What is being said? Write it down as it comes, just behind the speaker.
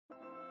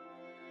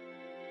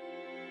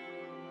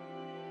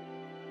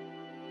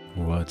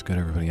What's good,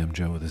 everybody? I'm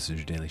Joe. This is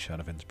your daily shot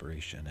of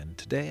inspiration, and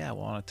today I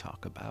want to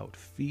talk about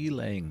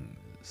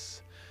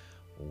feelings.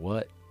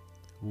 What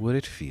would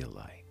it feel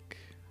like?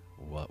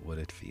 What would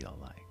it feel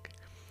like?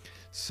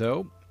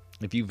 So,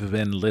 if you've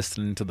been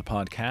listening to the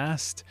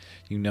podcast,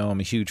 you know I'm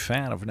a huge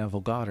fan of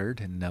Neville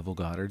Goddard and Neville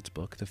Goddard's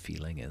book, The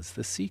Feeling is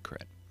the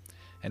Secret.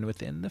 And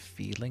within The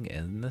Feeling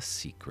in the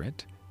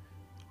Secret,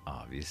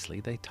 obviously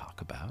they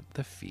talk about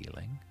the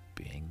feeling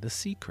being the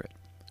secret.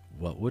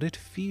 What would it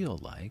feel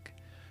like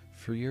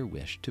for your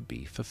wish to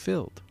be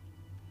fulfilled?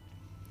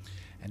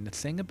 And the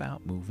thing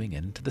about moving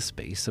into the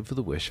space of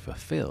the wish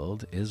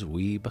fulfilled is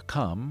we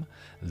become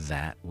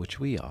that which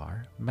we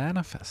are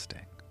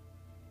manifesting.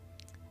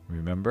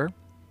 Remember,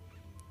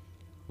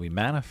 we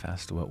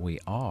manifest what we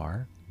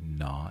are,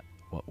 not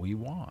what we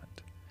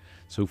want.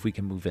 So if we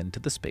can move into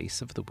the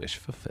space of the wish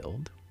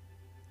fulfilled,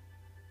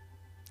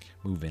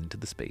 move into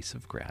the space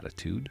of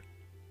gratitude,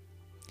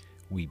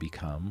 we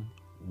become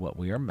what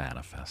we are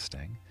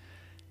manifesting,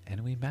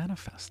 and we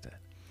manifest it.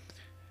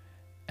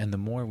 And the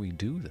more we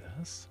do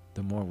this,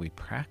 the more we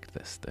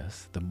practice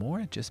this, the more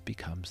it just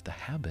becomes the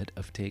habit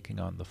of taking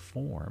on the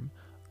form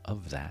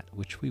of that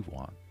which we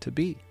want to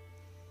be.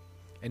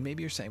 And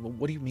maybe you're saying, well,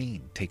 what do you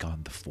mean, take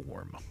on the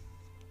form?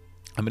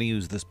 I'm going to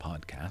use this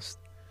podcast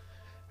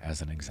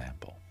as an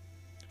example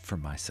for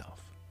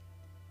myself.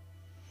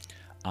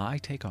 I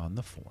take on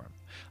the form.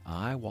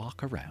 I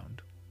walk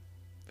around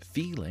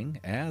feeling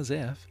as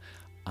if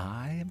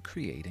I am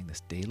creating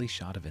this daily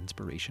shot of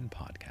inspiration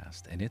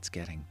podcast, and it's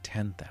getting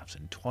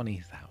 10,000,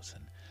 20,000,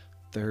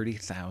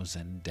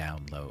 30,000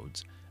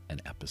 downloads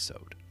an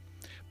episode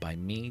by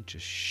me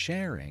just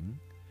sharing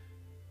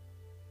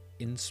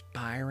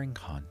inspiring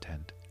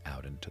content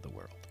out into the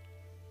world.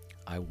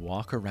 I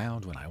walk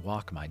around when I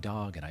walk my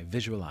dog and I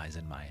visualize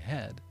in my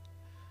head,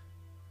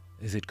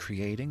 is it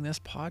creating this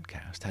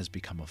podcast has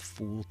become a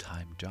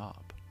full-time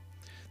job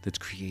that's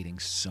creating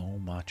so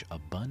much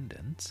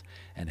abundance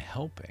and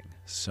helping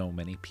so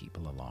many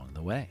people along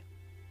the way.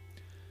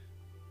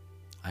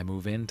 I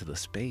move into the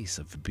space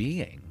of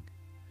being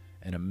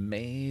an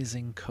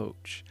amazing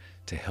coach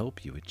to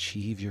help you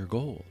achieve your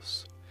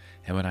goals.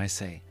 And when I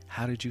say,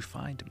 how did you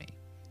find me?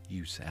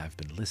 You say, I've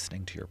been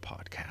listening to your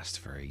podcast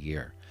for a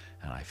year,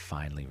 and I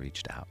finally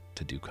reached out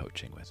to do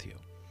coaching with you.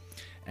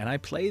 And I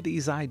play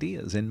these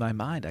ideas in my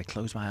mind. I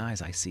close my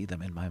eyes. I see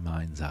them in my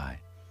mind's eye.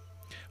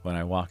 When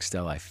I walk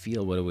Stella, I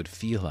feel what it would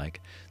feel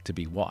like to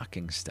be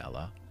walking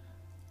Stella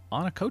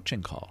on a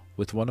coaching call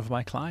with one of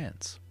my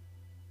clients,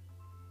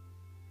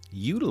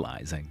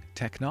 utilizing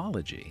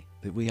technology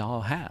that we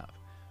all have,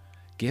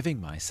 giving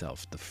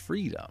myself the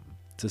freedom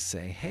to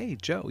say, hey,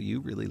 Joe, you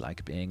really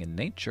like being in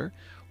nature.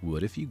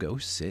 What if you go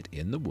sit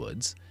in the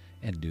woods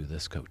and do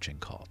this coaching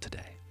call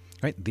today?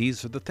 Right?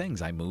 These are the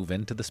things. I move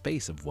into the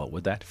space of what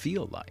would that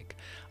feel like?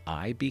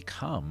 I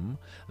become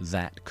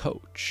that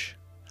coach.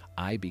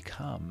 I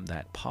become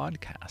that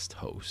podcast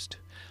host.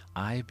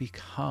 I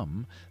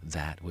become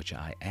that which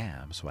I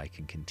am so I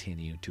can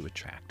continue to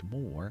attract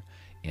more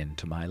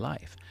into my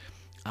life.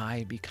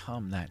 I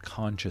become that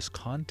conscious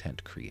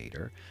content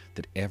creator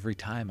that every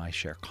time I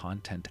share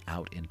content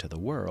out into the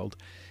world,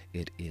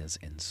 it is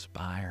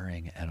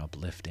inspiring and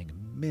uplifting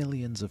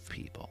millions of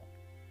people.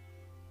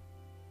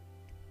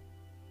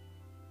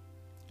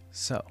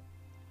 So,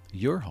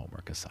 your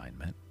homework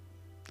assignment,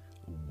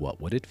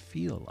 what would it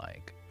feel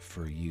like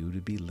for you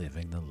to be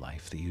living the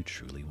life that you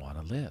truly want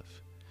to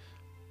live?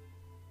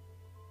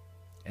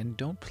 And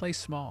don't play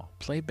small,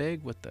 play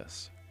big with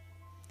this.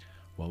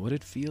 What would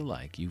it feel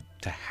like you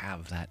to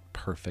have that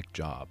perfect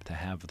job, to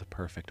have the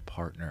perfect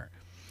partner,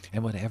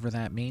 and whatever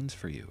that means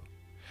for you?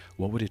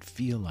 What would it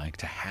feel like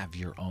to have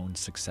your own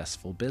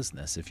successful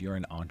business if you're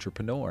an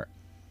entrepreneur?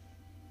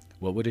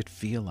 What would it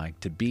feel like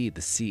to be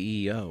the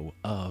CEO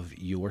of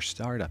your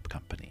startup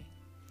company?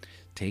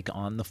 Take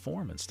on the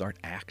form and start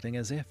acting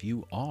as if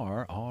you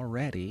are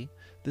already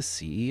the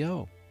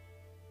CEO.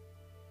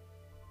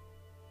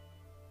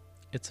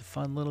 It's a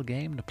fun little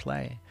game to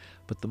play,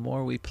 but the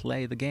more we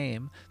play the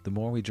game, the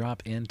more we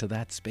drop into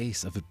that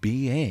space of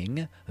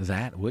being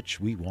that which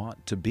we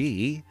want to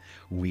be,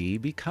 we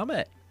become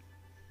it.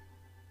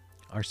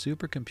 Our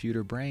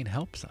supercomputer brain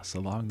helps us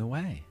along the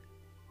way.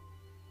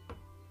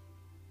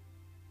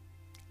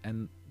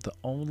 And the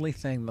only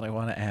thing that I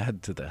want to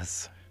add to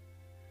this,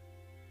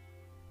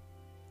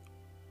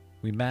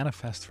 we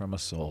manifest from a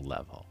soul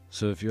level.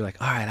 So if you're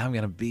like, all right, I'm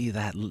going to be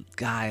that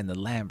guy in the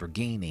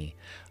Lamborghini.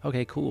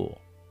 Okay, cool.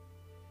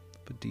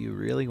 But do you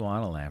really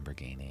want a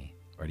Lamborghini?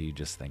 Or do you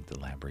just think the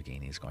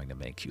Lamborghini is going to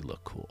make you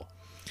look cool?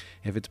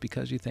 If it's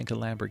because you think a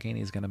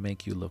Lamborghini is going to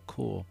make you look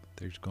cool,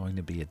 there's going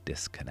to be a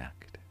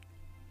disconnect.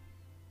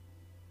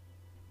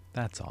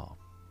 That's all.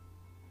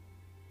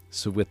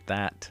 So with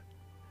that,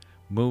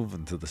 move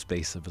into the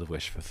space of the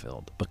wish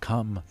fulfilled.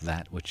 Become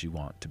that which you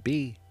want to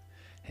be,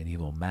 and you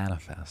will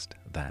manifest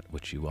that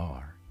which you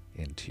are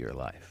into your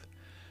life.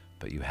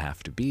 But you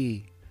have to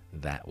be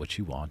that which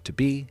you want to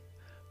be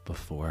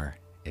before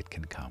it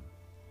can come.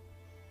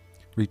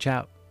 Reach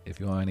out if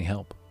you want any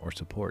help or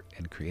support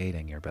in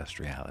creating your best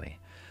reality.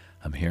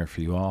 I'm here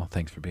for you all.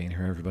 Thanks for being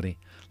here, everybody.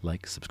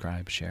 Like,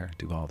 subscribe, share,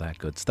 do all that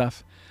good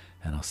stuff.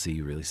 And I'll see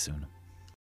you really soon.